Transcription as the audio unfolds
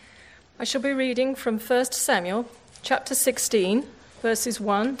I shall be reading from 1 Samuel chapter 16, verses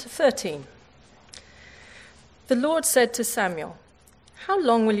 1 to 13. The Lord said to Samuel, "How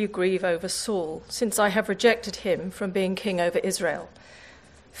long will you grieve over Saul, since I have rejected him from being king over Israel?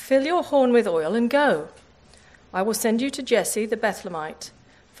 Fill your horn with oil and go. I will send you to Jesse the Bethlehemite,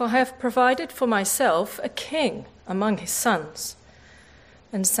 for I have provided for myself a king among his sons."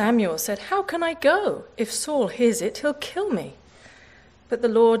 And Samuel said, "How can I go? If Saul hears it, he'll kill me." But the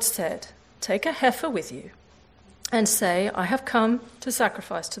Lord said, "Take a heifer with you and say, 'I have come to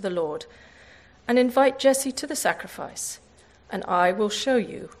sacrifice to the Lord,' and invite Jesse to the sacrifice, and I will show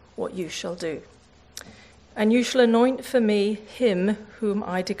you what you shall do. And you shall anoint for me him whom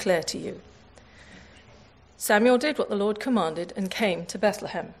I declare to you." Samuel did what the Lord commanded and came to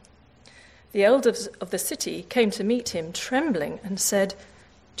Bethlehem. The elders of the city came to meet him, trembling, and said,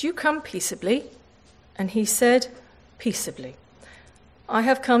 "Do you come peaceably?" And he said, "Peaceably. I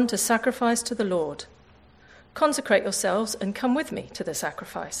have come to sacrifice to the Lord. Consecrate yourselves and come with me to the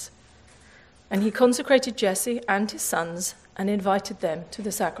sacrifice." And he consecrated Jesse and his sons and invited them to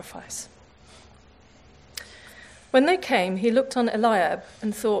the sacrifice. When they came, he looked on Eliab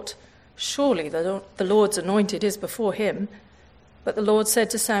and thought, "Surely the Lord's anointed is before him." But the Lord said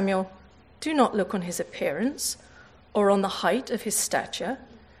to Samuel, "Do not look on his appearance or on the height of his stature,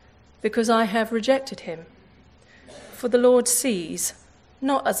 because I have rejected him. For the Lord sees,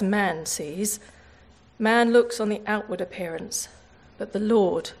 not as man sees. Man looks on the outward appearance, but the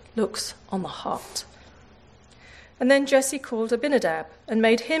Lord looks on the heart." And then Jesse called Abinadab and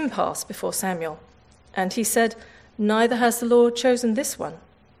made him pass before Samuel. And he said, "Neither has the Lord chosen this one."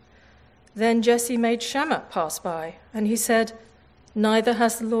 Then Jesse made Shammah pass by, and he said, "Neither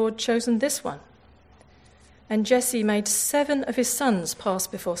has the Lord chosen this one." And Jesse made 7 of his sons pass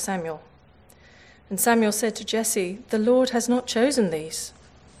before Samuel. And Samuel said to Jesse, "The Lord has not chosen these."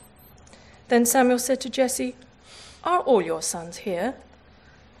 Then Samuel said to Jesse, "Are all your sons here?"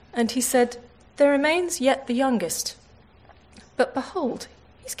 And he said, "There remains yet the youngest. But behold,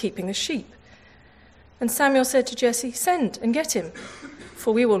 he's keeping the sheep." And Samuel said to Jesse, "Send and get him,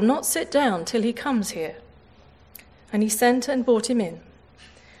 for we will not sit down till he comes here." And he sent and brought him in.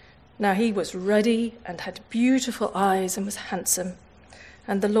 Now he was ruddy and had beautiful eyes and was handsome.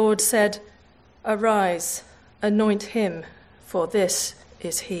 And the Lord said, "Arise, anoint him, for this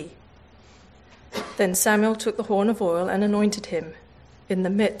is he." Then Samuel took the horn of oil and anointed him in the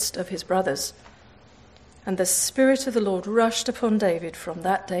midst of his brothers. And the Spirit of the Lord rushed upon David from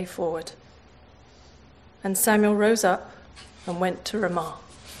that day forward. And Samuel rose up and went to Ramah.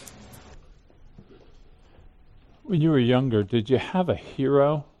 When you were younger, did you have a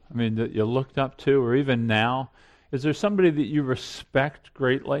hero, that you looked up to, or even now? Is there somebody that you respect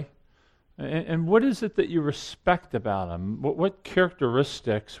greatly? And what is it that you respect about them? What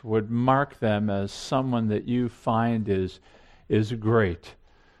characteristics would mark them as someone that you find is great?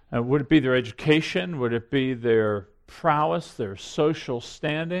 Would it be their education? Would it be their prowess, their social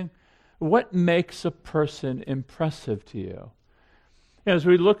standing? What makes a person impressive to you? As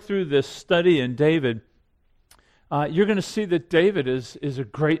we look through this study in David, you're going to see that David is a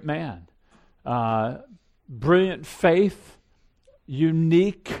great man. Brilliant faith,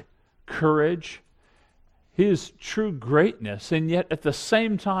 unique courage. He is true greatness, and yet at the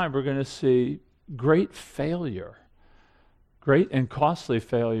same time we're going to see great failure, great and costly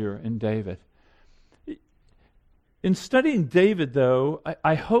failure in David. In studying David, though,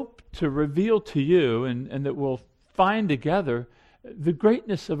 I hope to reveal to you, and that we'll find together, the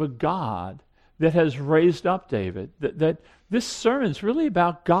greatness of a God that has raised up David, that this sermon's really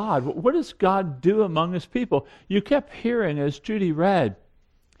about God. What does God do among his people? You kept hearing, as Judy read,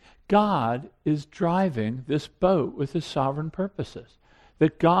 God is driving this boat with his sovereign purposes,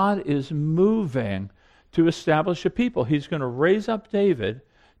 that God is moving to establish a people. He's going to raise up David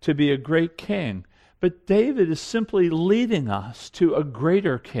to be a great king. But David is simply leading us to a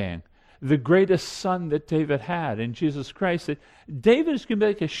greater king, the greatest son that David had in Jesus Christ. That David is going to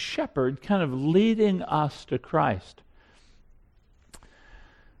be like a shepherd kind of leading us to Christ.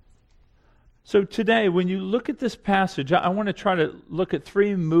 So today, when you look at this passage, I want to try to look at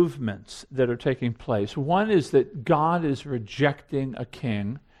 3 movements that are taking place. One is that God is rejecting a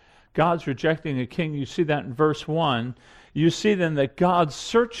king. God's rejecting a king. You see that in verse 1. You see then that God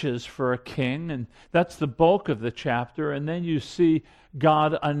searches for a king, and that's the bulk of the chapter. And then you see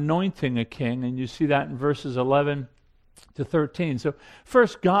God anointing a king, and you see that in verses 11 to 13. So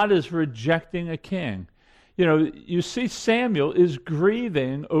first, God is rejecting a king. You see Samuel is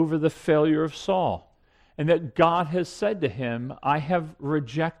grieving over the failure of Saul, and that God has said to him, "I have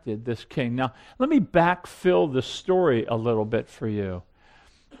rejected this king." Now, let me backfill the story a little bit for you.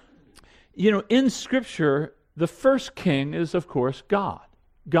 In Scripture, the first king is, of course, God.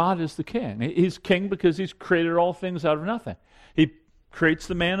 God is the king. He's king because he's created all things out of nothing. He creates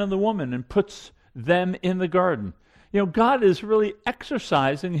the man and the woman and puts them in the garden. God is really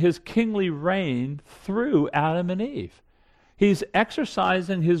exercising his kingly reign through Adam and Eve. He's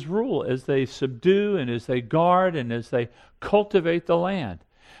exercising his rule as they subdue and as they guard and as they cultivate the land.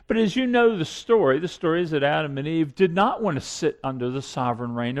 But as you know the story is that Adam and Eve did not want to sit under the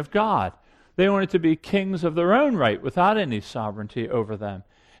sovereign reign of God. They wanted to be kings of their own right without any sovereignty over them.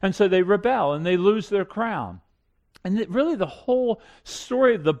 And so they rebel and they lose their crown. And really the whole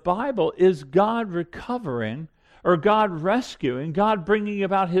story of the Bible is God recovering, or God rescuing, God bringing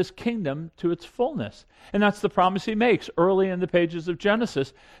about his kingdom to its fullness. And that's the promise he makes early in the pages of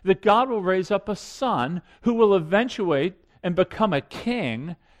Genesis, that God will raise up a son who will eventuate and become a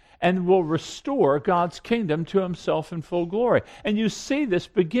king and will restore God's kingdom to himself in full glory. And you see this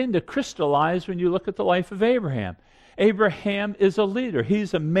begin to crystallize when you look at the life of Abraham. Abraham is a leader.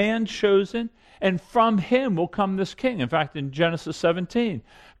 He's a man chosen, and from him will come this king. In fact, in Genesis 17,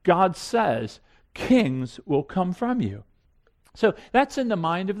 God says, kings will come from you. So that's in the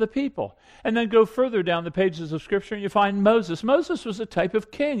mind of the people. And then go further down the pages of Scripture and you find Moses. Moses was a type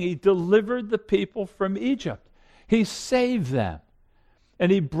of king. He delivered the people from Egypt. He saved them.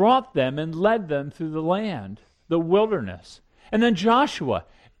 And he brought them and led them through the land, the wilderness. And then Joshua.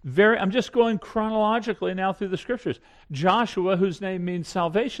 I'm just going chronologically now through the Scriptures. Joshua, whose name means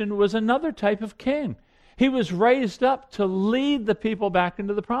salvation, was another type of king. He was raised up to lead the people back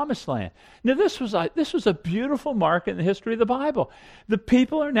into the promised land. Now, this was a beautiful mark in the history of the Bible. The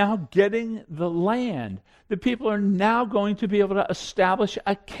people are now getting the land. The people are now going to be able to establish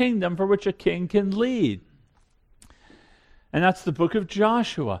a kingdom for which a king can lead. And that's the book of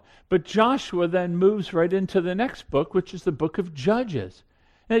Joshua. But Joshua then moves right into the next book, which is the book of Judges.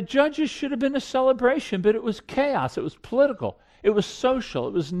 Now, Judges should have been a celebration, but it was chaos. It was political. It was social.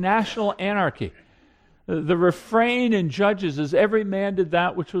 It was national anarchy. The refrain in Judges is every man did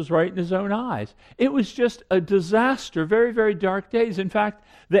that which was right in his own eyes. It was just a disaster, very, very dark days. In fact,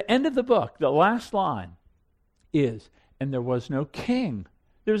 the end of the book, the last line is, and there was no king.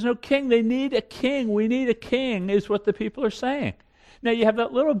 There was no king. They need a king. We need a king, is what the people are saying. Now, you have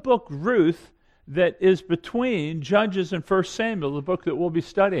that little book, Ruth, that is between Judges and 1 Samuel, the book that we'll be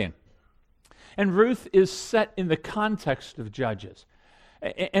studying. And Ruth is set in the context of Judges.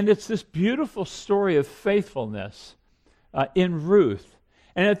 And it's this beautiful story of faithfulness in Ruth.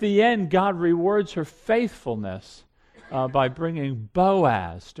 And at the end, God rewards her faithfulness by bringing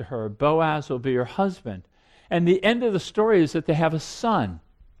Boaz to her. Boaz will be her husband. And the end of the story is that they have a son.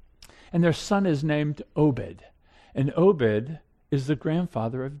 And their son is named Obed. And Obed is the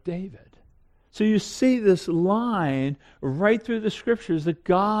grandfather of David. So you see this line right through the Scriptures that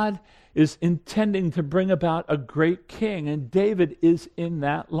God is intending to bring about a great king, and David is in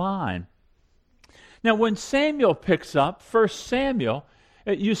that line. Now, when Samuel picks up, 1 Samuel,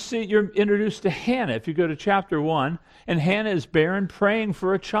 you're introduced to Hannah. If you go to chapter 1, and Hannah is barren, praying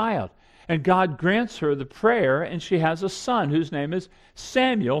for a child. And God grants her the prayer, and she has a son whose name is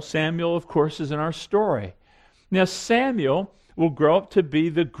Samuel. Samuel, of course, is in our story. Now, Samuel will grow up to be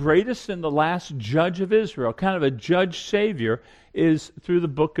the greatest and the last judge of Israel. Kind of a judge-savior is through the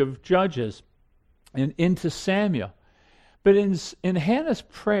book of Judges and into Samuel. But in Hannah's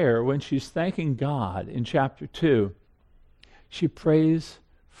prayer, when she's thanking God in chapter 2, she prays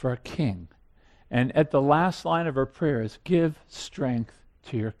for a king. And at the last line of her prayer is, give strength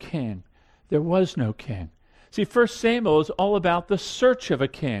to your king. There was no king. See, 1 Samuel is all about the search of a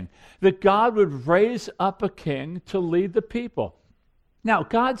king, that God would raise up a king to lead the people. Now,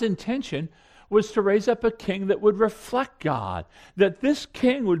 God's intention was to raise up a king that would reflect God, that this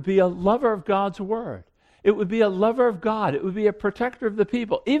king would be a lover of God's word. It would be a lover of God. It would be a protector of the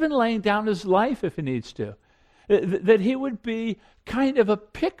people, even laying down his life if he needs to. That he would be kind of a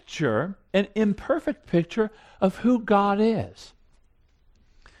picture, an imperfect picture of who God is.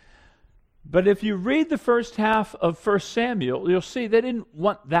 But if you read the first half of 1 Samuel, you'll see they didn't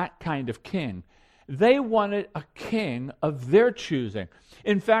want that kind of king. They wanted a king of their choosing.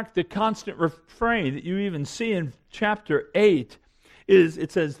 In fact, the constant refrain that you even see in chapter 8 is,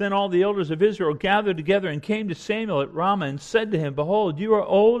 it says, then all the elders of Israel gathered together and came to Samuel at Ramah and said to him, behold, you are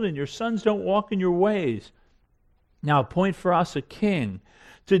old and your sons don't walk in your ways. Now appoint for us a king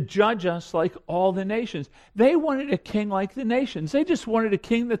to judge us like all the nations. They wanted a king like the nations. They just wanted a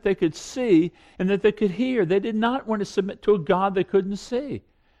king that they could see and that they could hear. They did not want to submit to a God they couldn't see.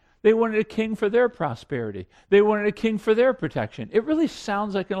 They wanted a king for their prosperity. They wanted a king for their protection. It really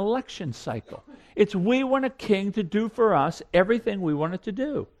sounds like an election cycle. It's we want a king to do for us everything we want it to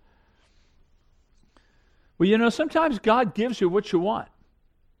do. Well, sometimes God gives you what you want.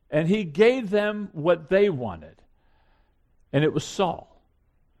 And he gave them what they wanted. And it was Saul.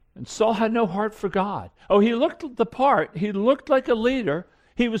 And Saul had no heart for God. Oh, he looked the part. He looked like a leader.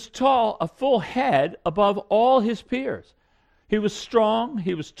 He was tall, a full head above all his peers. He was strong,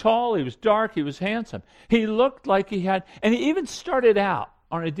 he was tall, he was dark, he was handsome. He looked like he had, and he even started out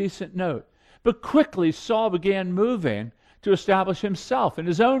on a decent note. But quickly Saul began moving to establish himself in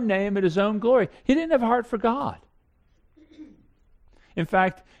his own name and his own glory. He didn't have a heart for God. In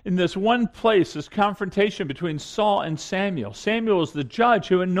fact, in this one place, this confrontation between Saul and Samuel, Samuel is the judge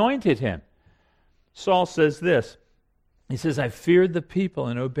who anointed him. Saul says this. He says, I feared the people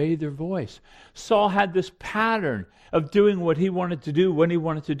and obeyed their voice. Saul had this pattern of doing what he wanted to do when he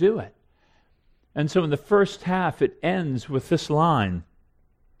wanted to do it. And so in the first half, it ends with this line.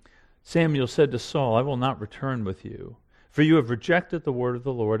 Samuel said to Saul, I will not return with you, for you have rejected the word of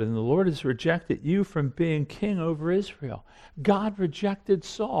the Lord, and the Lord has rejected you from being king over Israel. God rejected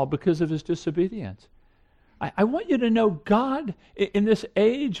Saul because of his disobedience. I want you to know God, in this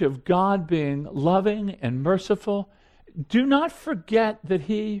age of God being loving and merciful, do not forget that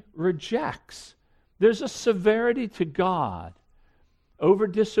he rejects. There's a severity to God over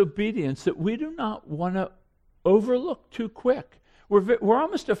disobedience that we do not want to overlook too quick. We're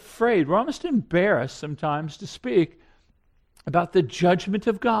almost afraid, we're almost embarrassed sometimes to speak about the judgment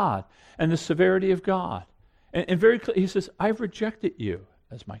of God and the severity of God. And very clearly, he says, I've rejected you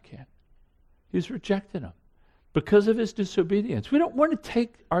as my king. He's rejected him because of his disobedience. We don't want to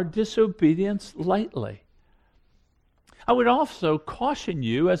take our disobedience lightly. I would also caution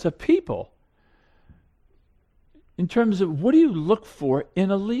you as a people in terms of what do you look for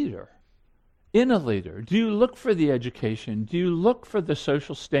in a leader? In a leader, do you look for the education? Do you look for the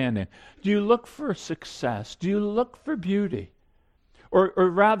social standing? Do you look for success? Do you look for beauty? Or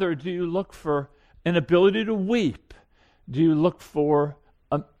rather, do you look for an ability to weep? Do you look for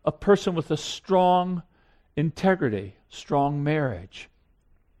a person with a strong integrity, strong marriage?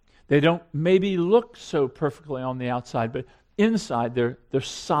 They don't maybe look so perfectly on the outside, but inside they're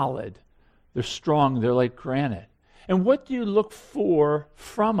solid, they're strong, they're like granite. And what do you look for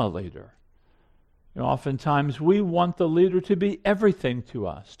from a leader? Oftentimes we want the leader to be everything to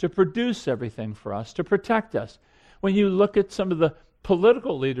us, to produce everything for us, to protect us. When you look at some of the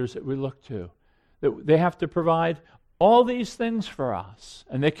political leaders that we look to, that they have to provide all these things for us,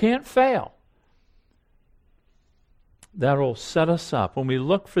 and they can't fail. That'll set us up. When we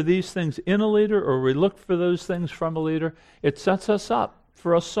look for these things in a leader, or we look for those things from a leader, it sets us up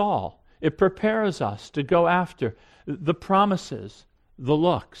for a Saul. It prepares us to go after the promises, the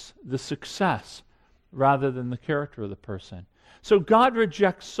looks, the success, rather than the character of the person. So God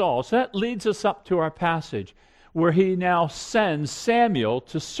rejects Saul. So that leads us up to our passage where he now sends Samuel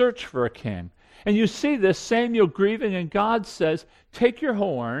to search for a king. And you see this, Samuel grieving, and God says, take your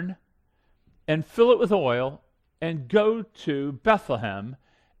horn and fill it with oil and go to Bethlehem,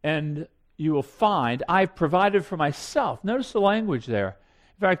 and you will find I've provided for myself. Notice the language there.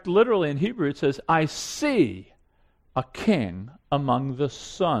 In fact, literally in Hebrew it says, I see a king among the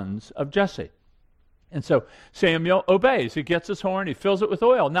sons of Jesse. And so Samuel obeys. He gets his horn, he fills it with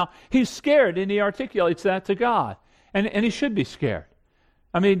oil. Now, he's scared, and he articulates that to God. And he should be scared.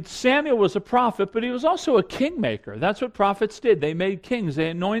 I mean, Samuel was a prophet, but he was also a kingmaker. That's what prophets did. They made kings. They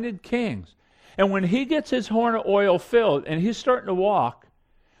anointed kings. And when he gets his horn of oil filled, and he's starting to walk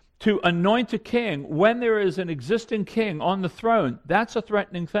to anoint a king, when there is an existing king on the throne, that's a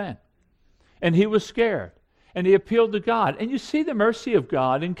threatening thing. And he was scared. And he appealed to God. And you see the mercy of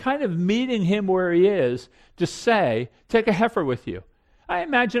God in kind of meeting him where he is to say, take a heifer with you. I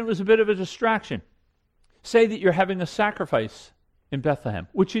imagine it was a bit of a distraction. Say that you're having a sacrifice in Bethlehem,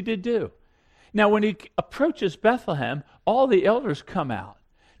 which he did do. Now, when he approaches Bethlehem, all the elders come out.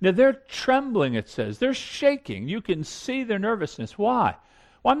 Now, they're trembling, it says. They're shaking. You can see their nervousness. Why?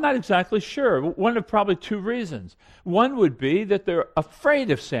 Well, I'm not exactly sure. One of probably two reasons. One would be that they're afraid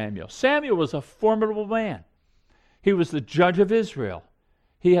of Samuel. Samuel was a formidable man. He was the judge of Israel.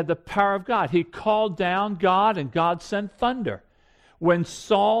 He had the power of God. He called down God, and God sent thunder. When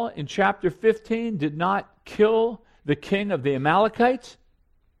Saul, in chapter 15, did not kill the king of the Amalekites,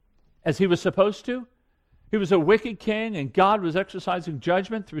 as he was supposed to, he was a wicked king, and God was exercising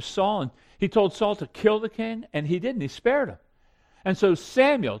judgment through Saul, and he told Saul to kill the king, and he didn't. He spared him. And so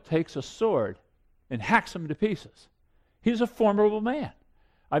Samuel takes a sword and hacks him to pieces. He's a formidable man.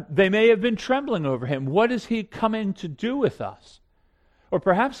 They may have been trembling over him. What is he coming to do with us? Or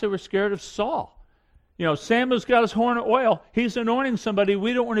perhaps they were scared of Saul. Samuel's got his horn of oil. He's anointing somebody.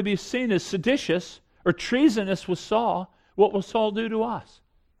 We don't want to be seen as seditious or treasonous with Saul. What will Saul do to us?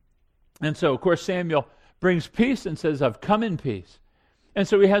 And so, of course, Samuel brings peace and says, I've come in peace. And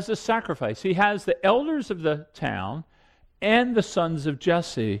so he has this sacrifice. He has the elders of the town and the sons of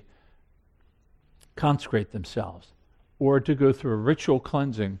Jesse consecrate themselves, or to go through a ritual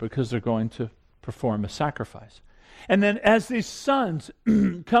cleansing because they're going to perform a sacrifice. And then as these sons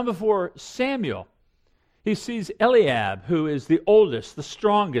come before Samuel, he sees Eliab, who is the oldest, the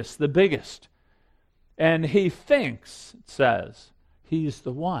strongest, the biggest. And he thinks, it says, he's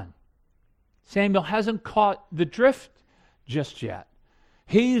the one. Samuel hasn't caught the drift just yet.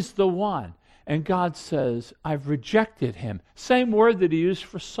 He's the one. And God says, I've rejected him. Same word that he used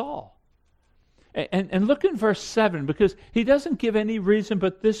for Saul. And look in verse 7, because he doesn't give any reason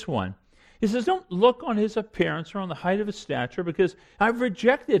but this one. He says, don't look on his appearance or on the height of his stature, because I've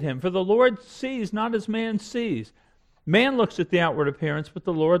rejected him. For the Lord sees not as man sees. Man looks at the outward appearance, but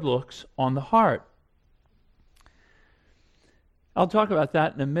the Lord looks on the heart. I'll talk about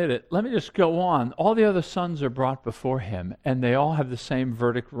that in a minute. Let me just go on. All the other sons are brought before him, and they all have the same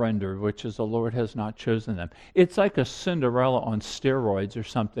verdict rendered, which is the Lord has not chosen them. It's like a Cinderella on steroids or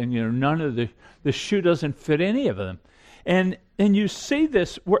something. None of the shoe doesn't fit any of them. And you see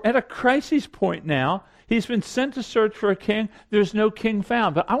this, we're at a crisis point now. He's been sent to search for a king. There's no king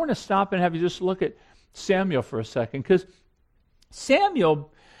found. But I want to stop and have you just look at Samuel for a second, because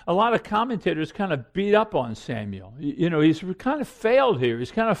Samuel, a lot of commentators kind of beat up on Samuel. He's kind of failed here.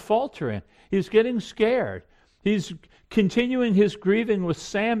 He's kind of faltering. He's getting scared. He's continuing his grieving with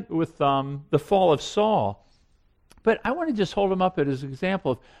the fall of Saul. But I want to just hold him up as an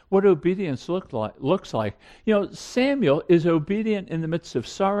example of what obedience looks like. Samuel is obedient in the midst of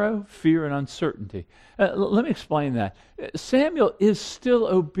sorrow, fear, and uncertainty. Let me explain that. Samuel is still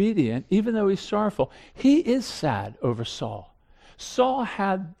obedient, even though he's sorrowful. He is sad over Saul. Saul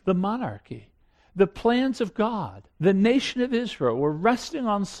had the monarchy. The plans of God, the nation of Israel were resting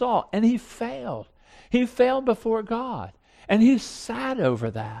on Saul, and he failed. He failed before God, and he's sad over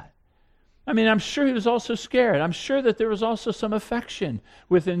that. I'm sure he was also scared. I'm sure that there was also some affection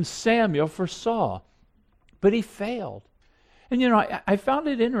within Samuel for Saul, but he failed. And I found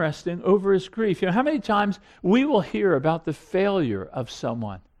it interesting over his grief. How many times we will hear about the failure of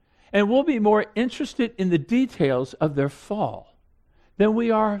someone, and we'll be more interested in the details of their fall than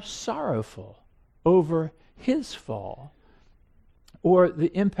we are sorrowful over his fall or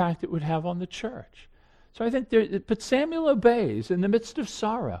the impact it would have on the church. So I think but Samuel obeys in the midst of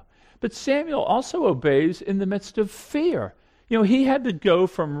sorrow. But Samuel also obeys in the midst of fear. He had to go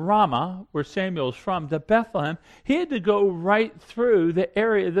from Ramah, where Samuel's from, to Bethlehem. He had to go right through the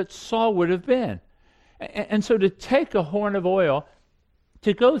area that Saul would have been. And so to take a horn of oil,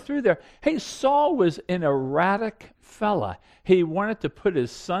 to go through there. Hey, Saul was an erratic fella. He wanted to put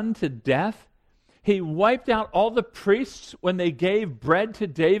his son to death. He wiped out all the priests when they gave bread to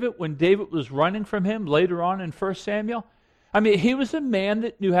David, when David was running from him later on in 1 Samuel. He was a man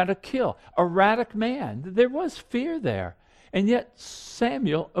that knew how to kill, erratic man. There was fear there. And yet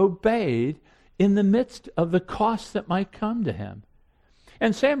Samuel obeyed in the midst of the cost that might come to him.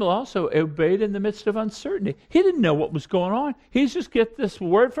 And Samuel also obeyed in the midst of uncertainty. He didn't know what was going on. He's just get this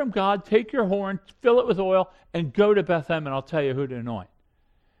word from God, take your horn, fill it with oil, and go to Bethlehem, and I'll tell you who to anoint.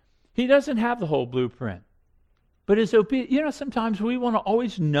 He doesn't have the whole blueprint. But his obedience, sometimes we want to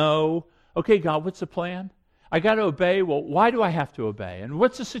always know, okay, God, what's the plan? I got to obey. Well, why do I have to obey? And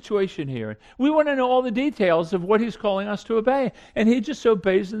what's the situation here? We want to know all the details of what he's calling us to obey. And he just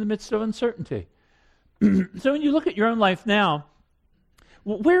obeys in the midst of uncertainty. So when you look at your own life now,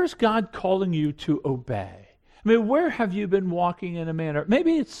 where is God calling you to obey? Where have you been walking in a manner?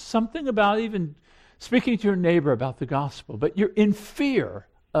 Maybe it's something about even speaking to your neighbor about the gospel, but you're in fear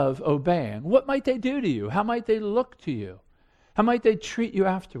of obeying. What might they do to you? How might they look to you? How might they treat you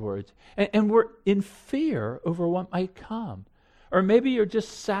afterwards? And we're in fear over what might come. Or maybe you're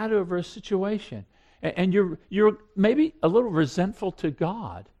just sad over a situation, and you're maybe a little resentful to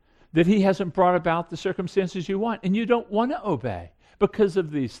God that he hasn't brought about the circumstances you want, and you don't want to obey because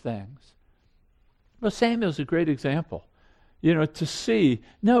of these things. Well, Samuel's a great example, to see,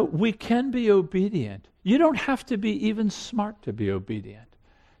 no, we can be obedient. You don't have to be even smart to be obedient.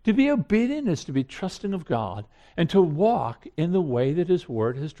 To be obedient is to be trusting of God and to walk in the way that his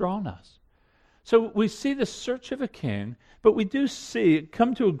word has drawn us. So we see the search of a king, but we do see it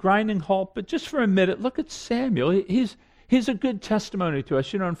come to a grinding halt. But just for a minute, look at Samuel. He's a good testimony to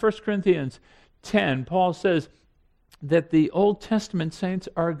us. In 1 Corinthians 10, Paul says that the Old Testament saints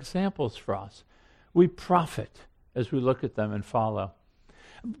are examples for us. We profit as we look at them and follow.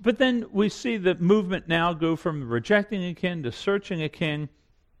 But then we see the movement now go from rejecting a king to searching a king,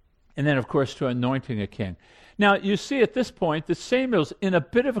 and then, of course, to anointing a king. Now, you see at this point that Samuel's in a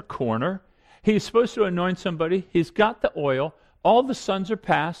bit of a corner. He's supposed to anoint somebody. He's got the oil. All the sons are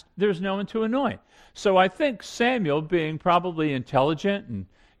passed. There's no one to anoint. So I think Samuel, being probably intelligent and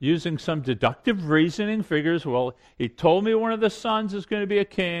using some deductive reasoning, figures, well, he told me one of the sons is going to be a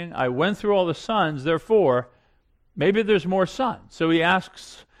king. I went through all the sons, therefore, maybe there's more sons. So he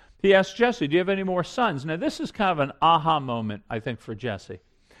asks Jesse, do you have any more sons? Now, this is kind of an aha moment, I think, for Jesse.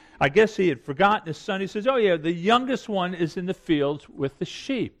 I guess he had forgotten his son. He says, oh, yeah, the youngest one is in the fields with the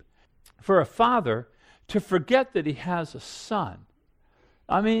sheep. For a father to forget that he has a son,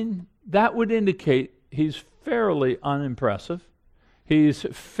 I mean, that would indicate he's fairly unimpressive. He's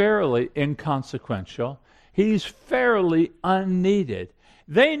fairly inconsequential. He's fairly unneeded.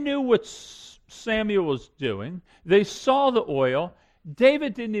 They knew what Samuel was doing. They saw the oil.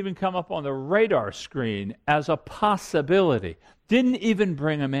 David didn't even come up on the radar screen as a possibility. Didn't even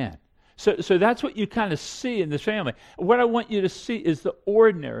bring him in. So that's what you kind of see in this family. What I want you to see is the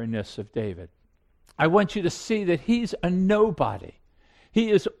ordinariness of David. I want you to see that he's a nobody.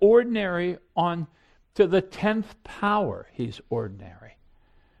 He is ordinary on to the 10th power. He's ordinary.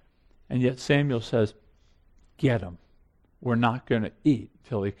 And yet Samuel says, get him. We're not going to eat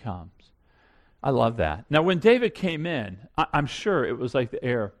till he comes. I love that. Now, when David came in, I'm sure it was like the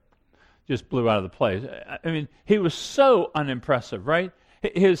air just blew out of the place. I mean, he was so unimpressive, right?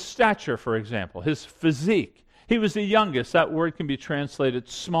 His stature, for example, his physique. He was the youngest. That word can be translated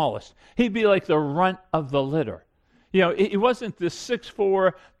smallest. He'd be like the runt of the litter. You know, he wasn't this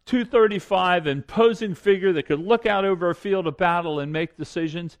 6'4", 235 imposing figure that could look out over a field of battle and make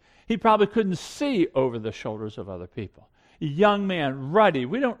decisions. He probably couldn't see over the shoulders of other people. Young man, ruddy.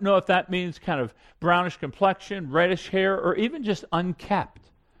 We don't know if that means kind of brownish complexion, reddish hair, or even just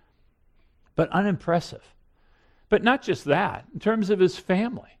unkept. But unimpressive. But not just that, in terms of his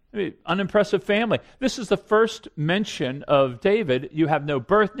family. I mean, unimpressive family. This is the first mention of David. You have no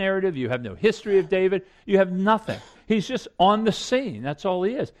birth narrative. You have no history of David. You have nothing. He's just on the scene. That's all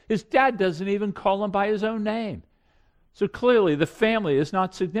he is. His dad doesn't even call him by his own name. So clearly the family is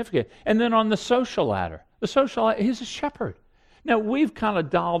not significant. And then on the social ladder, he's a shepherd. Now, we've kind of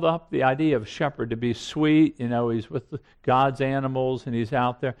dialed up the idea of a shepherd to be sweet. You know, he's with God's animals and he's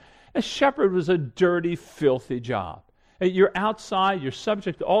out there. A shepherd was a dirty, filthy job. You're outside. You're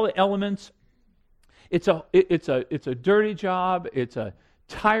subject to all the elements. It's a dirty job. It's a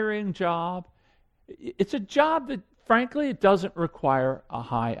tiring job. It's a job that, frankly, it doesn't require a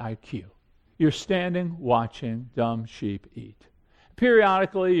high IQ. You're standing, watching dumb sheep eat.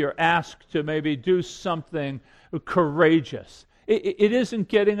 Periodically, you're asked to maybe do something courageous. It isn't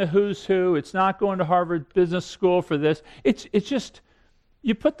getting a who's who. It's not going to Harvard Business School for this. It's just,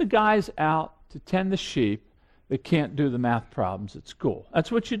 you put the guys out to tend the sheep that can't do the math problems at school.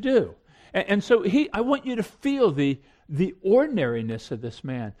 That's what you do. And so I want you to feel the ordinariness of this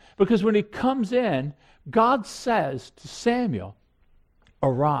man. Because when he comes in, God says to Samuel,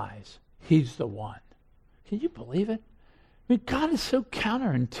 arise, he's the one. Can you believe it? I mean, God is so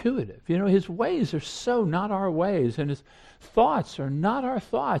counterintuitive. You know, his ways are so not our ways, and his thoughts are not our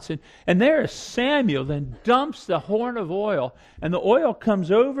thoughts. And there is Samuel, then dumps the horn of oil, and the oil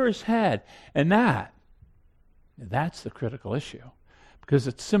comes over his head. And that's the critical issue, because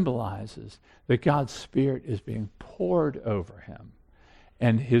it symbolizes that God's Spirit is being poured over him,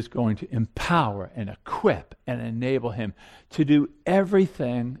 and is going to empower and equip and enable him to do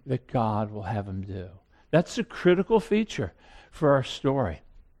everything that God will have him do. That's a critical feature for our story.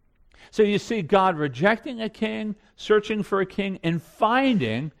 So you see God rejecting a king, searching for a king, and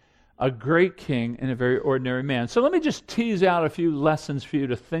finding a great king in a very ordinary man. So let me just tease out a few lessons for you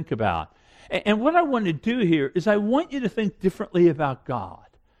to think about. And what I want to do here is I want you to think differently about God.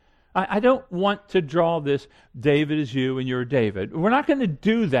 I don't want to draw this David is you and you're David. We're not going to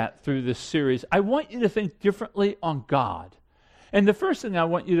do that through this series. I want you to think differently on God. And the first thing I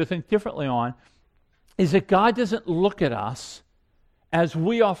want you to think differently on is that God doesn't look at us as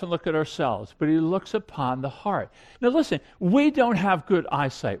we often look at ourselves, but he looks upon the heart. Now listen, we don't have good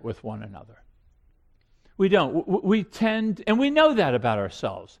eyesight with one another. We don't. We tend, and we know that about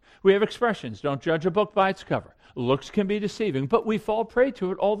ourselves. We have expressions, don't judge a book by its cover. Looks can be deceiving, but we fall prey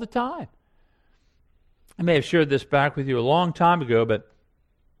to it all the time. I may have shared this back with you a long time ago, but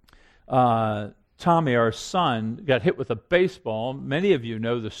Tommy, our son, got hit with a baseball. Many of you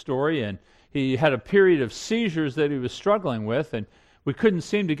know the story, and he had a period of seizures that he was struggling with, and we couldn't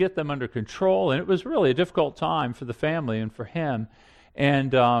seem to get them under control, and it was really a difficult time for the family and for him.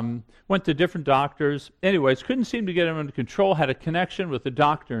 And went to different doctors. Anyways, couldn't seem to get him under control, had a connection with the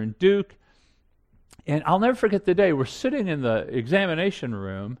doctor in Duke. And I'll never forget the day. We're sitting in the examination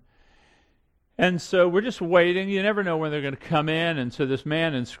room, And so we're just waiting. You never know when they're going to come in. And so this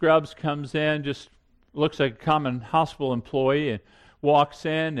man in scrubs comes in, just looks like a common hospital employee, and walks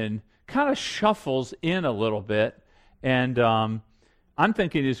in and kind of shuffles in a little bit. And I'm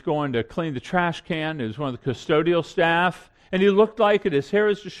thinking he's going to clean the trash can. He was one of the custodial staff. And he looked like it. His hair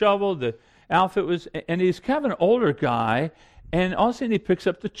was disheveled. The outfit was, and he's kind of an older guy. And all of a sudden he picks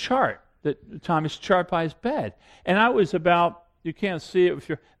up the chart, Tommy's chart by his bed. And I was about, you can't see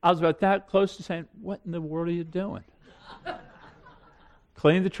it, I was about that close to saying, what in the world are you doing?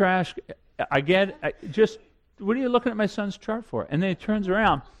 Clean the trash. What are you looking at my son's chart for? And then he turns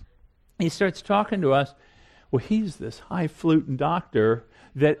around. He starts talking to us. Well, he's this highfalutin doctor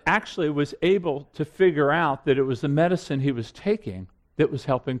that actually was able to figure out that it was the medicine he was taking that was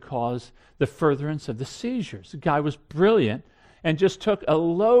helping cause the furtherance of the seizures. The guy was brilliant and just took a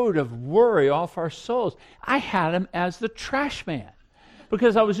load of worry off our souls. I had him as the trash man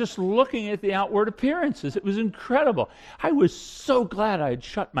because I was just looking at the outward appearances. It was incredible. I was so glad I had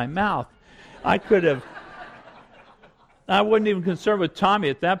shut my mouth. I wasn't even concerned with Tommy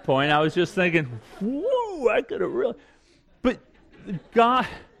at that point. I was just thinking, whoa, I could have really. But God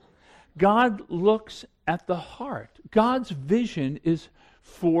looks at the heart. God's vision is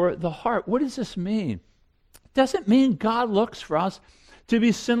for the heart. What does this mean? It doesn't mean God looks for us to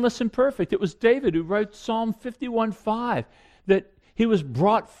be sinless and perfect. It was David who wrote Psalm 51:5 that he was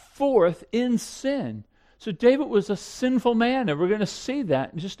brought forth in sin. So David was a sinful man, and we're going to see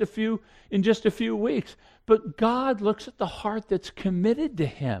that in just a few weeks. But God looks at the heart that's committed to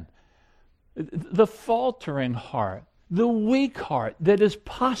him, the faltering heart, the weak heart that is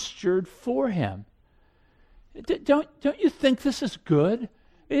postured for him. Don't you think this is good?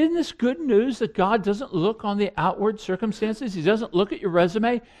 Isn't this good news that God doesn't look on the outward circumstances? He doesn't look at your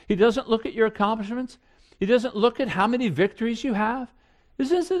resume. He doesn't look at your accomplishments. He doesn't look at how many victories you have.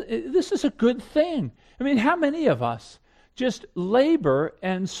 This is a good thing. I mean, how many of us just labor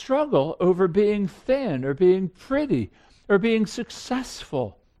and struggle over being thin or being pretty or being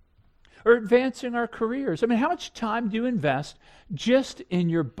successful or advancing our careers? I mean, how much time do you invest just in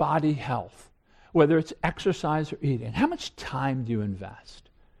your body health, whether it's exercise or eating? How much time do you invest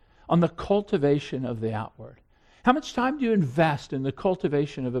on the cultivation of the outward? How much time do you invest in the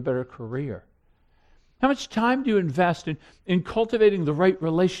cultivation of a better career? How much time do you invest in cultivating the right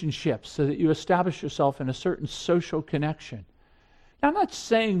relationships so that you establish yourself in a certain social connection? Now, I'm not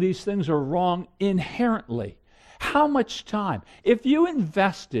saying these things are wrong inherently. How much time? If you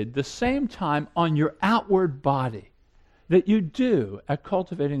invested the same time on your outward body that you do at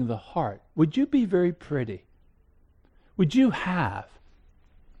cultivating the heart, would you be very pretty? Would you have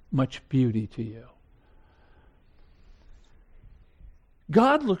much beauty to you?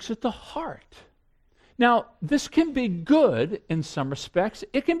 God looks at the heart. Now, this can be good in some respects.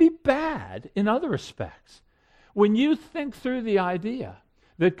 It can be bad in other respects. When you think through the idea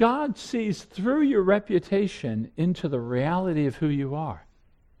that God sees through your reputation into the reality of who you are,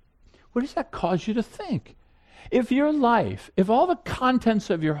 what does that cause you to think? If your life, if all the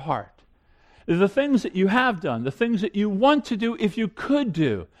contents of your heart, the things that you have done, the things that you want to do if you could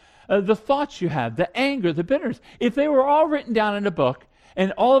do, the thoughts you have, the anger, the bitterness, if they were all written down in a book,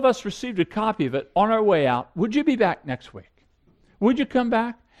 and all of us received a copy of it on our way out, would you be back next week? Would you come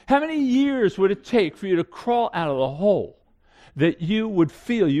back? How many years would it take for you to crawl out of the hole that you would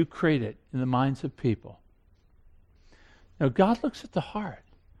feel you created in the minds of people? Now, God looks at the heart.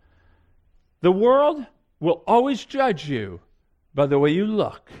 The world will always judge you by the way you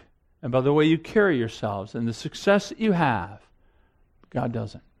look and by the way you carry yourselves and the success that you have. God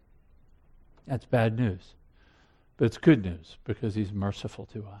doesn't. That's bad news. But it's good news because he's merciful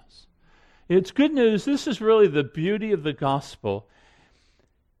to us. It's good news. This is really the beauty of the gospel.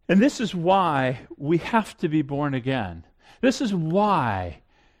 And this is why we have to be born again. This is why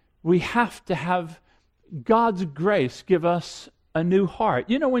we have to have God's grace give us a new heart.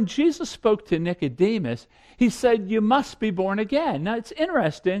 You know, when Jesus spoke to Nicodemus, he said, you must be born again. Now, it's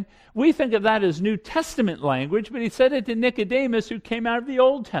interesting. We think of that as New Testament language, but he said it to Nicodemus who came out of the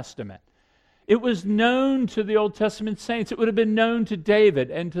Old Testament. It was known to the Old Testament saints. It would have been known to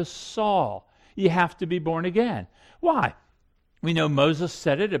David and to Saul. You have to be born again. Why? We know Moses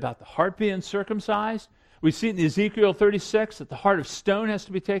said it about the heart being circumcised. We see it in Ezekiel 36 that the heart of stone has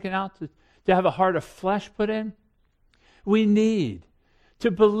to be taken out to have a heart of flesh put in. We need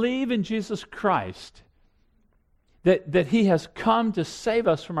to believe in Jesus Christ, that he has come to save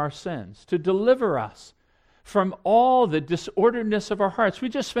us from our sins, to deliver us from all the disorderedness of our hearts. We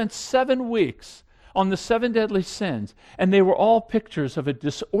just spent 7 weeks on the 7 deadly sins, and they were all pictures of a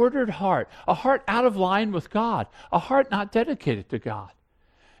disordered heart, a heart out of line with God, a heart not dedicated to God.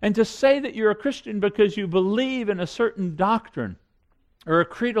 And to say that you're a Christian because you believe in a certain doctrine or a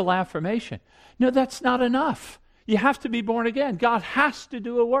creedal affirmation, no, that's not enough. You have to be born again. God has to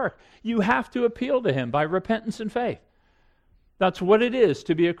do a work. You have to appeal to him by repentance and faith. That's what it is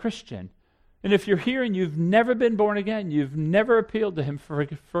to be a Christian. And if you're here and you've never been born again, you've never appealed to him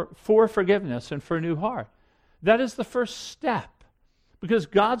for forgiveness and for a new heart, that is the first step. Because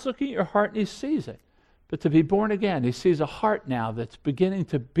God's looking at your heart and he sees it. But to be born again, he sees a heart now that's beginning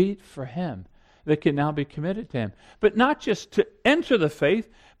to beat for him, that can now be committed to him. But not just to enter the faith,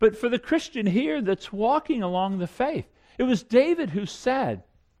 but for the Christian here that's walking along the faith. It was David who said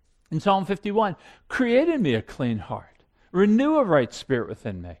in Psalm 51, create in me a clean heart, renew a right spirit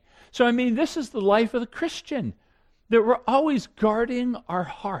within me. So I mean, this is the life of the Christian, that we're always guarding our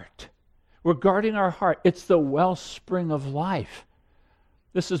heart. We're guarding our heart. It's the wellspring of life.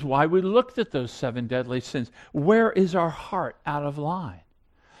 This is why we looked at those 7 deadly sins. Where is our heart out of line?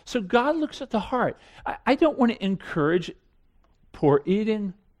 So God looks at the heart. I don't want to encourage poor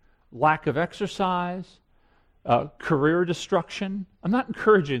eating, lack of exercise, career destruction. I'm not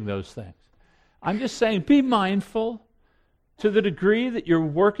encouraging those things. I'm just saying be mindful to the degree that you're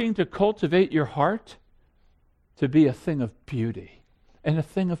working to cultivate your heart to be a thing of beauty and a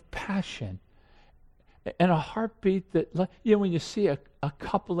thing of passion and a heartbeat that, when you see a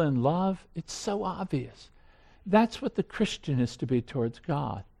couple in love, it's so obvious. That's what the Christian is to be towards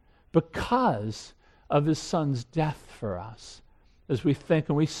God because of his Son's death for us. As we think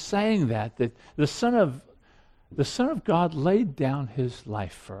and we sang that the Son of God laid down his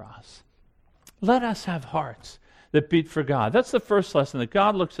life for us. Let us have hearts that beat for God. That's the first lesson, that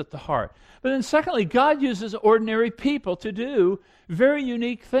God looks at the heart. But then secondly, God uses ordinary people to do very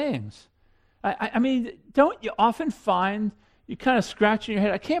unique things. I mean, don't you often find you kind of scratching your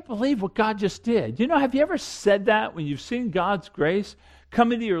head, I can't believe what God just did. Have you ever said that when you've seen God's grace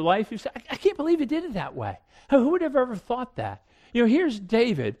come into your life? You've said, I can't believe he did it that way. Who would have ever thought that? Here's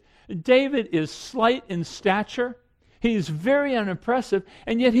David. David is slight in stature. He's very unimpressive,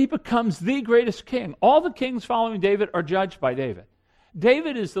 and yet he becomes the greatest king. All the kings following David are judged by David.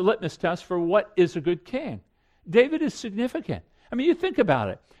 David is the litmus test for what is a good king. David is significant. I mean, you think about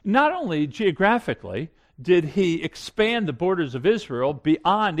it. Not only geographically did he expand the borders of Israel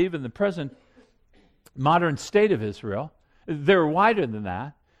beyond even the present modern state of Israel, they're wider than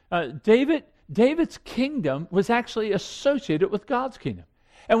that. David's kingdom was actually associated with God's kingdom.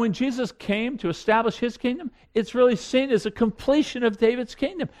 And when Jesus came to establish his kingdom, it's really seen as a completion of David's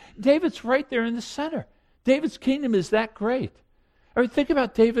kingdom. David's right there in the center. David's kingdom is that great. I mean, think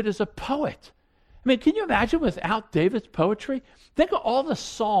about David as a poet. I mean, can you imagine without David's poetry? Think of all the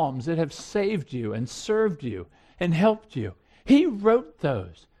psalms that have saved you and served you and helped you. He wrote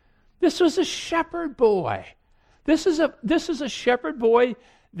those. This was a shepherd boy. This is a shepherd boy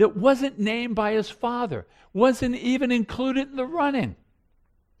that wasn't named by his father, wasn't even included in the running.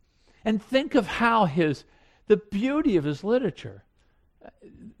 And think of how the beauty of his literature,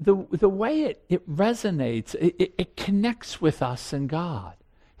 the way it resonates, it connects with us and God.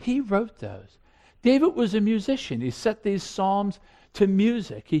 He wrote those. David was a musician. He set these psalms to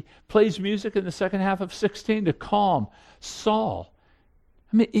music. He plays music in the second half of 16 to calm Saul.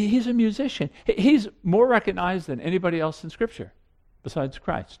 I mean, he's a musician. He's more recognized than anybody else in Scripture besides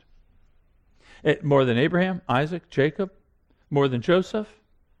Christ. More than Abraham, Isaac, Jacob, more than Joseph,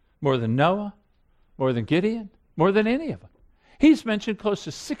 more than Noah, more than Gideon, more than any of them. He's mentioned close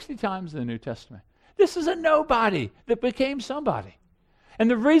to 60 times in the New Testament. This is a nobody that became somebody. And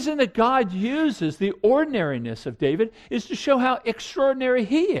the reason that God uses the ordinariness of David is to show how extraordinary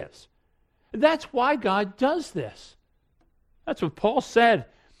he is. That's why God does this. That's what Paul said.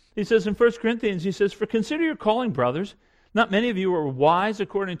 He says in 1 Corinthians, he says, "For consider your calling, brothers. Not many of you were wise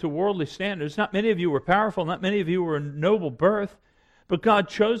according to worldly standards. Not many of you were powerful. Not many of you were of noble birth. But God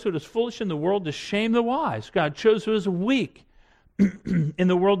chose what is foolish in the world to shame the wise. God chose what is weak in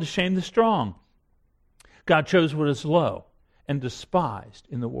the world to shame the strong. God chose what is low and despised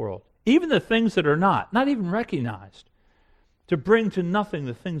in the world, even the things that are not even recognized, to bring to nothing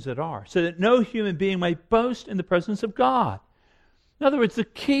the things that are, so that no human being might boast in the presence of God." In other words, the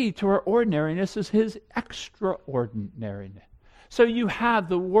key to our ordinariness is his extraordinariness. So you have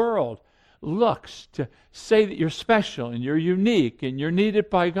the world looks to say that you're special and you're unique and you're needed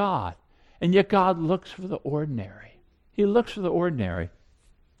by God, and yet God looks for the ordinary. He looks for the ordinary.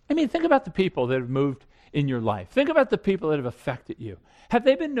 I mean, think about the people that have moved in your life. Think about the people that have affected you. Have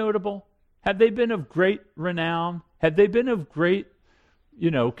they been notable? Have they been of great renown? Have they been of great,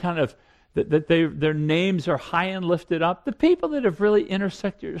 kind of, their names are high and lifted up? The people that have really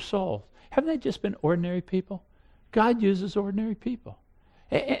intersected your soul, haven't they just been ordinary people? God uses ordinary people.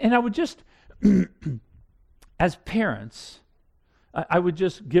 And I would just, as parents, I would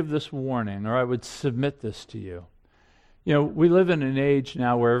just give this warning, or I would submit this to you. You know, we live in an age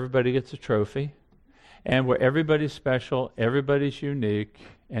now where everybody gets a trophy, and where everybody's special, everybody's unique,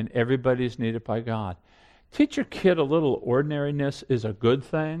 and everybody's needed by God. Teach your kid a little ordinariness is a good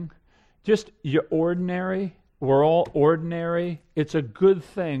thing. Just, you're ordinary. We're all ordinary. It's a good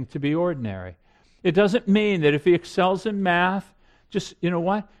thing to be ordinary. It doesn't mean that if he excels in math, just, you know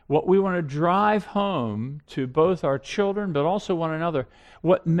what? What we want to drive home to both our children, but also one another,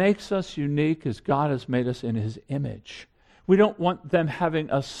 what makes us unique is God has made us in his image. We don't want them having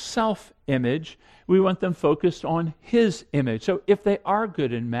a self-image. We want them focused on his image. So if they are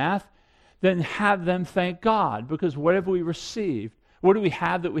good in math, then have them thank God, because what have we received? What do we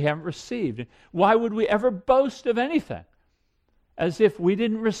have that we haven't received? Why would we ever boast of anything as if we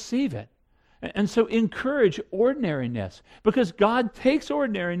didn't receive it? And so encourage ordinariness, because God takes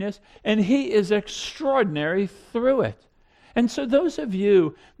ordinariness and he is extraordinary through it. And so those of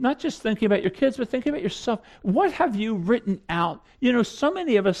you, not just thinking about your kids, but thinking about yourself, what have you written out? You know, so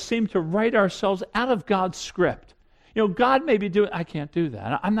many of us seem to write ourselves out of God's script. You know, God may be doing, I can't do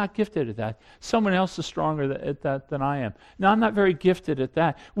that. I'm not gifted at that. Someone else is stronger at that than I am. No, I'm not very gifted at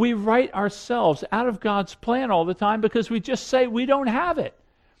that. We write ourselves out of God's plan all the time because we just say we don't have it.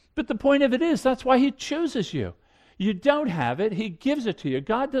 But the point of it is, that's why he chooses you. You don't have it, he gives it to you.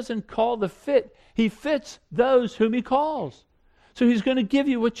 God doesn't call the fit. He fits those whom he calls. So he's going to give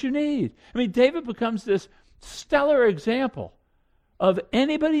you what you need. I mean, David becomes this stellar example of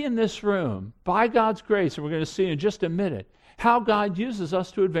anybody in this room, by God's grace, and we're going to see in just a minute, how God uses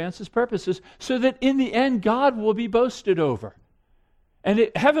us to advance his purposes so that in the end, God will be boasted over. And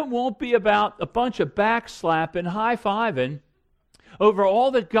heaven won't be about a bunch of backslapping, high-fiving over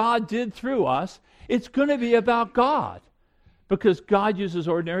all that God did through us. It's going to be about God, because God uses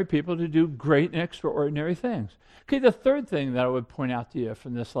ordinary people to do great and extraordinary things. Okay, the third thing that I would point out to you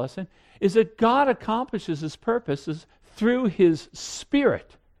from this lesson is that God accomplishes his purposes through his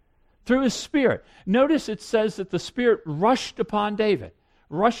Spirit. Through his Spirit. Notice it says that the Spirit rushed upon David.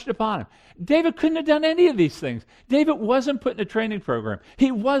 Rushed upon him. David couldn't have done any of these things. David wasn't put in a training program. He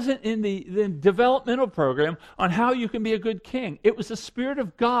wasn't in the developmental program on how you can be a good king. It was the Spirit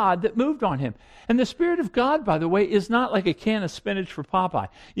of God that moved on him. And the Spirit of God, by the way, is not like a can of spinach for Popeye.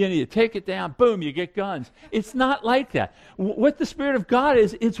 You know, you take it down, boom, you get guns. It's not like that. What the Spirit of God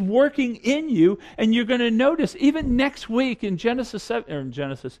is, it's working in you, and you're going to notice, even next week in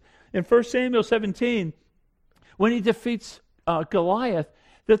in 1 Samuel 17, when he defeats Goliath,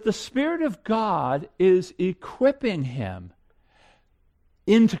 that the Spirit of God is equipping him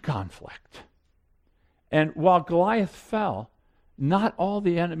into conflict. And while Goliath fell, not all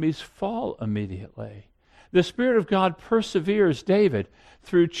the enemies fall immediately. The Spirit of God perseveres David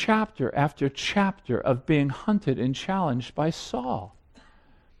through chapter after chapter of being hunted and challenged by Saul.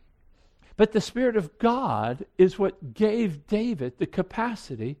 But the Spirit of God is what gave David the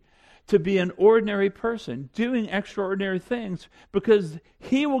capacity to be an ordinary person doing extraordinary things, because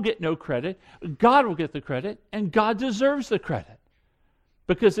he will get no credit, God will get the credit, and God deserves the credit,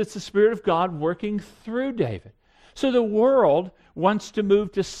 because it's the Spirit of God working through David. So the world wants to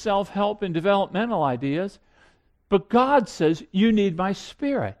move to self-help and developmental ideas, but God says, you need my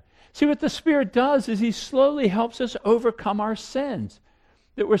Spirit. See, what the Spirit does is he slowly helps us overcome our sins,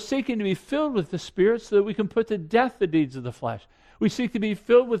 that we're seeking to be filled with the Spirit so that we can put to death the deeds of the flesh. We seek to be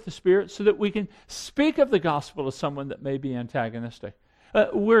filled with the Spirit so that we can speak of the gospel to someone that may be antagonistic.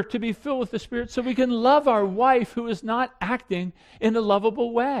 We're to be filled with the Spirit so we can love our wife who is not acting in a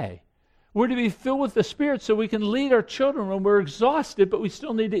lovable way. We're to be filled with the Spirit so we can lead our children when we're exhausted, but we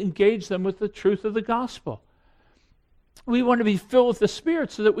still need to engage them with the truth of the gospel. We want to be filled with the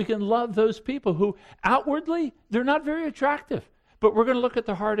Spirit so that we can love those people who outwardly, they're not very attractive, but we're going to look at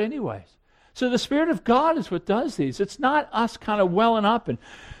the heart anyways. So the Spirit of God is what does these. It's not us kind of welling up and,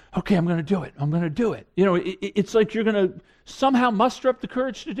 okay, I'm going to do it. I'm going to do it. You know, it's like you're going to somehow muster up the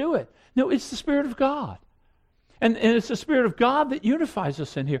courage to do it. No, it's the Spirit of God. And it's the Spirit of God that unifies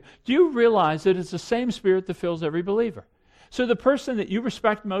us in here. Do you realize that it's the same Spirit that fills every believer? So the person that you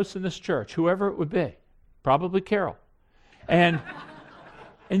respect most in this church, whoever it would be, probably Carol, and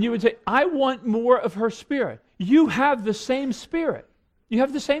you would say, I want more of her Spirit. You have the same Spirit. You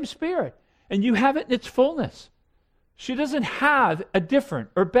have the same Spirit. And you have it in its fullness. She doesn't have a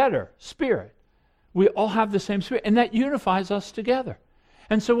different or better Spirit. We all have the same Spirit, and that unifies us together.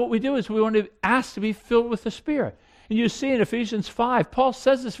 And so what we do is we want to ask to be filled with the Spirit. And you see in Ephesians 5, Paul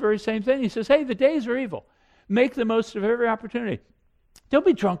says this very same thing. He says, hey, the days are evil. Make the most of every opportunity. Don't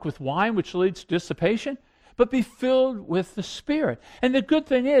be drunk with wine, which leads to dissipation, but be filled with the Spirit. And the good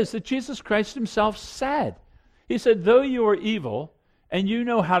thing is that Jesus Christ himself said, he said, though you are evil and you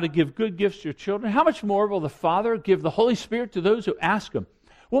know how to give good gifts to your children, how much more will the Father give the Holy Spirit to those who ask him?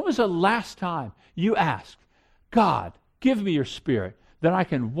 When was the last time you asked, God, give me your Spirit that I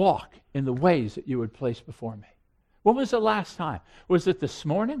can walk in the ways that you would place before me? When was the last time? Was it this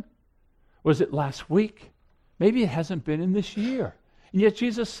morning? Was it last week? Maybe it hasn't been in this year. And yet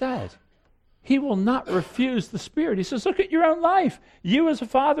Jesus says, he will not refuse the Spirit. He says, look at your own life. You as a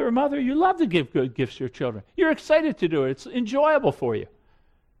father or mother, you love to give good gifts to your children. You're excited to do it. It's enjoyable for you.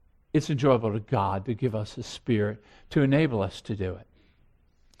 It's enjoyable to God to give us His Spirit to enable us to do it.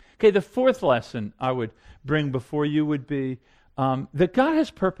 Okay, the fourth lesson I would bring before you would be that God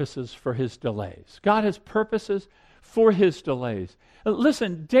has purposes for His delays. God has purposes for His delays.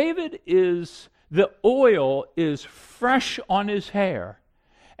 Listen, the oil is fresh on his hair.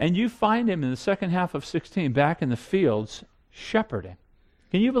 And you find him in the second half of 16 back in the fields shepherding.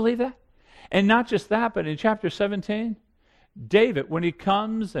 Can you believe that? And not just that, but in chapter 17, David, when he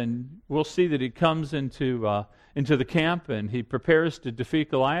comes, and we'll see that he comes into the camp and he prepares to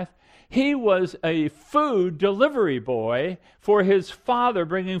defeat Goliath, he was a food delivery boy for his father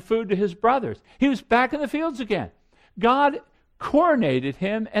bringing food to his brothers. He was back in the fields again. God coronated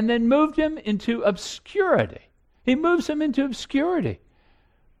him and then moved him into obscurity. He moves him into obscurity.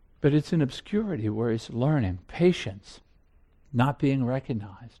 But it's in obscurity where he's learning patience, not being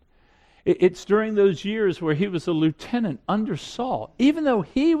recognized. It's during those years where he was a lieutenant under Saul. Even though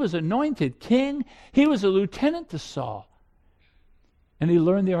he was anointed king, he was a lieutenant to Saul. And he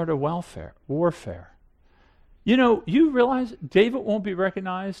learned the art of warfare. You know, you realize David won't be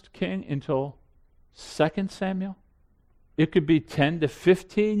recognized king until 2 Samuel? It could be 10 to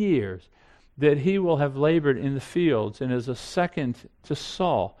 15 years that he will have labored in the fields and as a second to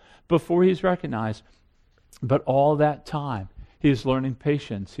Saul before he's recognized. But all that time, he's learning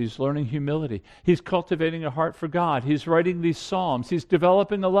patience. He's learning humility. He's cultivating a heart for God. He's writing these psalms. He's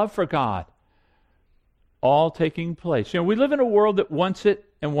developing a love for God. All taking place. You know, we live in a world that wants it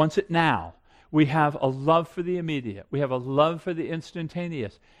and wants it now. We have a love for the immediate. We have a love for the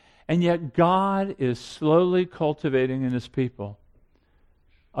instantaneous. And yet God is slowly cultivating in His people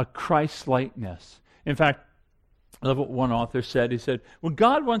a Christ-likeness. In fact, I love what one author said. He said, when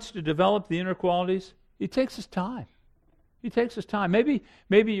God wants to develop the inner qualities, He takes His time. He takes His time.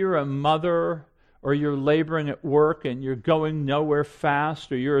 Maybe you're a mother or you're laboring at work and you're going nowhere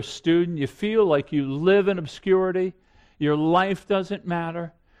fast, or you're a student, you feel like you live in obscurity, your life doesn't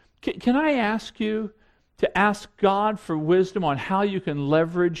matter. Can I ask you to ask God for wisdom on how you can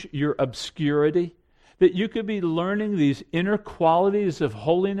leverage your obscurity? That you could be learning these inner qualities of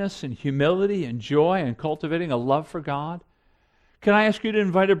holiness and humility and joy and cultivating a love for God? Can I ask you to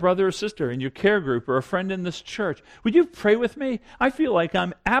invite a brother or sister in your care group or a friend in this church? Would you pray with me? I feel like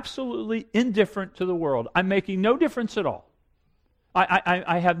I'm absolutely indifferent to the world. I'm making no difference at all.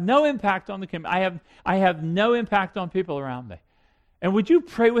 I have no impact on the community. I have no impact on people around me. And would you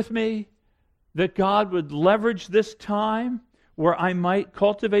pray with me that God would leverage this time where I might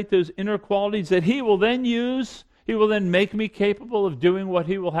cultivate those inner qualities that He will then use, He will then make me capable of doing what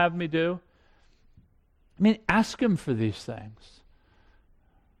He will have me do? I mean, ask Him for these things.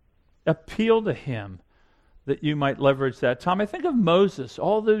 Appeal to Him that you might leverage that time. I think of Moses,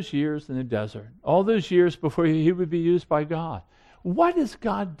 all those years in the desert, all those years before he would be used by God. What is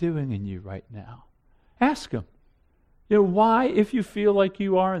God doing in you right now? Ask Him. You know, why, if you feel like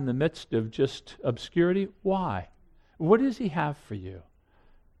you are in the midst of just obscurity, why? What does He have for you?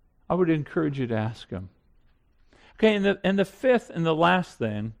 I would encourage you to ask Him. Okay, and the fifth and the last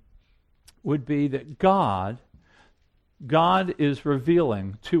thing would be that God is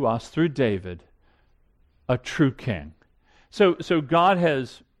revealing to us through David a true king. So God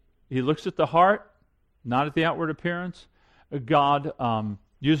He looks at the heart, not at the outward appearance. God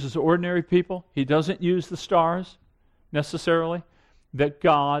uses ordinary people. He doesn't use the stars necessarily. That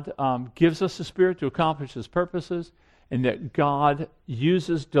God gives us the Spirit to accomplish His purposes, and that God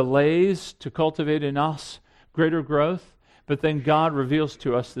uses delays to cultivate in us greater growth. But then God reveals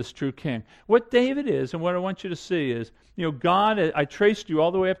to us this true king. What David is, and what I want you to see is, you know, God, I traced you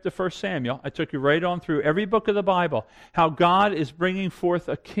all the way up to 1 Samuel. I took you right on through every book of the Bible, how God is bringing forth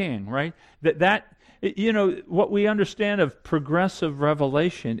a king, right? That you know, what we understand of progressive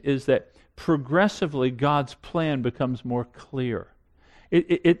revelation is that progressively God's plan becomes more clear.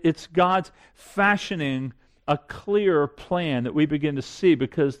 It's God's fashioning a clearer plan that we begin to see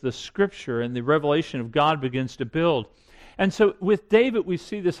because the Scripture and the revelation of God begins to build. And so with David, we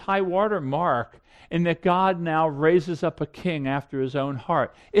see this high water mark in that God now raises up a king after His own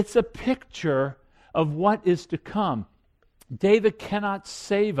heart. It's a picture of what is to come. David cannot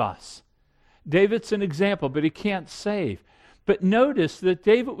save us. David's an example, but he can't save. But notice that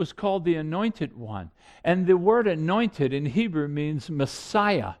David was called the Anointed One. And the word anointed in Hebrew means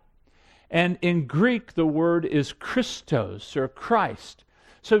Messiah. And in Greek, the word is Christos, or Christ.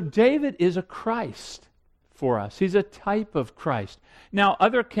 So David is a Christ for us. He's a type of Christ. Now,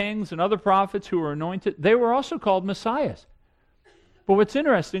 other kings and other prophets who were anointed, they were also called Messiahs. But what's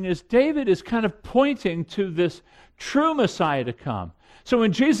interesting is David is kind of pointing to this true Messiah to come. So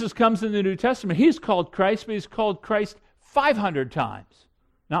when Jesus comes in the New Testament, he's called Christ, but he's called Christ 500 times.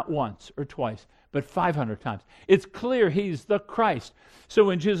 Not once or twice, but 500 times. It's clear he's the Christ. So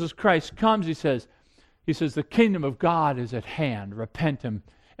when Jesus Christ comes, he says, the kingdom of God is at hand. Repent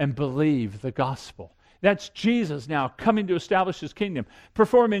and believe the gospel. That's Jesus now coming to establish his kingdom,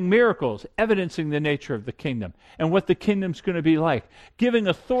 performing miracles, evidencing the nature of the kingdom and what the kingdom's going to be like, giving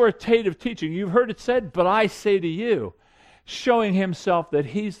authoritative teaching. You've heard it said, but I say to you, showing himself that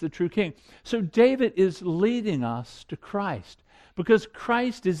he's the true king. So David is leading us to Christ because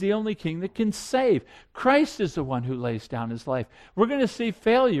Christ is the only king that can save. Christ is the one who lays down his life. We're going to see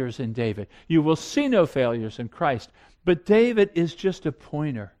failures in David. You will see no failures in Christ, but David is just a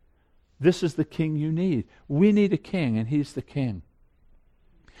pointer. This is the king you need. We need a king, and he's the king.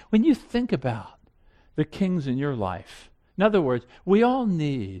 When you think about the kings in your life, in other words, we all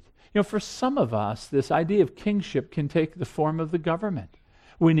need, for some of us, this idea of kingship can take the form of the government.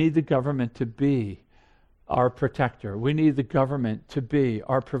 We need the government to be our protector. We need the government to be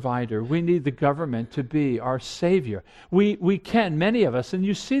our provider. We need the government to be our savior. We can, many of us, and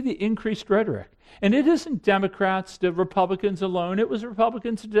you see the increased rhetoric. And it isn't Democrats to Republicans alone. It was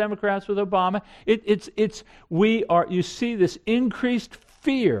Republicans to Democrats with Obama. You see this increased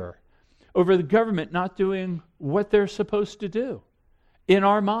fear over the government not doing what they're supposed to do. In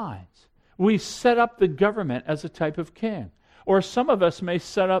our minds, we set up the government as a type of king. Or some of us may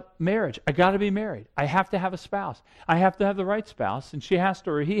set up marriage. I got to be married. I have to have a spouse. I have to have the right spouse, and she has to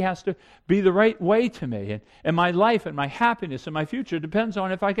or he has to be the right way to me. And my life and my happiness and my future depends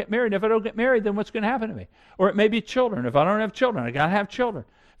on if I get married. If I don't get married, then what's going to happen to me? Or it may be children. If I don't have children, I got to have children.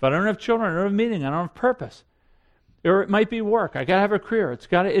 If I don't have children, I don't have meaning. I don't have purpose. Or it might be work. I got to have a career. It's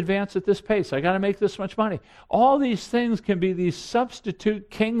got to advance at this pace. I got to make this much money. All these things can be these substitute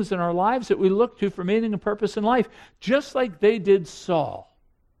kings in our lives that we look to for meaning and purpose in life, just like they did Saul.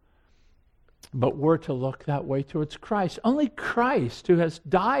 But we're to look that way towards Christ. Only Christ, who has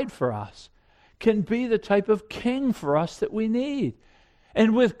died for us, can be the type of king for us that we need.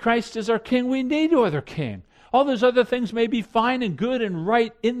 And with Christ as our king, we need no other king. All those other things may be fine and good and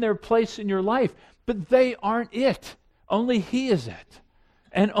right in their place in your life, but they aren't it. Only he is it.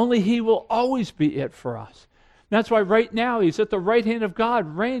 And only he will always be it for us. That's why right now he's at the right hand of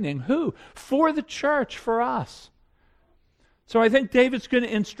God reigning. Who? For the church, for us. So I think David's going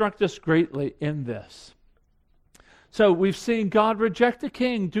to instruct us greatly in this. So we've seen God reject a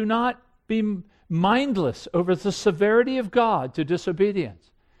king. Do not be mindless over the severity of God to disobedience.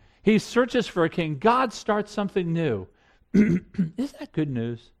 He searches for a king. God starts something new. Isn't that good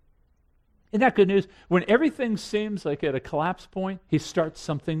news? Isn't that good news? When everything seems like at a collapse point, he starts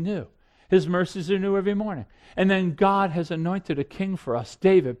something new. His mercies are new every morning. And then God has anointed a king for us,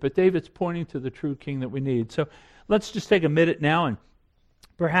 David. But David's pointing to the true king that we need. So let's just take a minute now and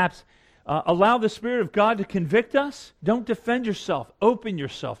perhaps allow the Spirit of God to convict us. Don't defend yourself. Open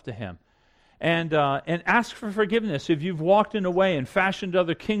yourself to him. And ask for forgiveness if you've walked in a way and fashioned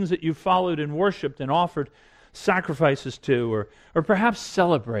other kings that you've followed and worshipped and offered sacrifices to, or perhaps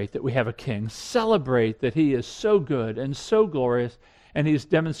celebrate that we have a king. Celebrate that he is so good and so glorious, and he's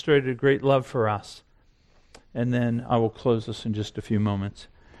demonstrated a great love for us. And then I will close this in just a few moments.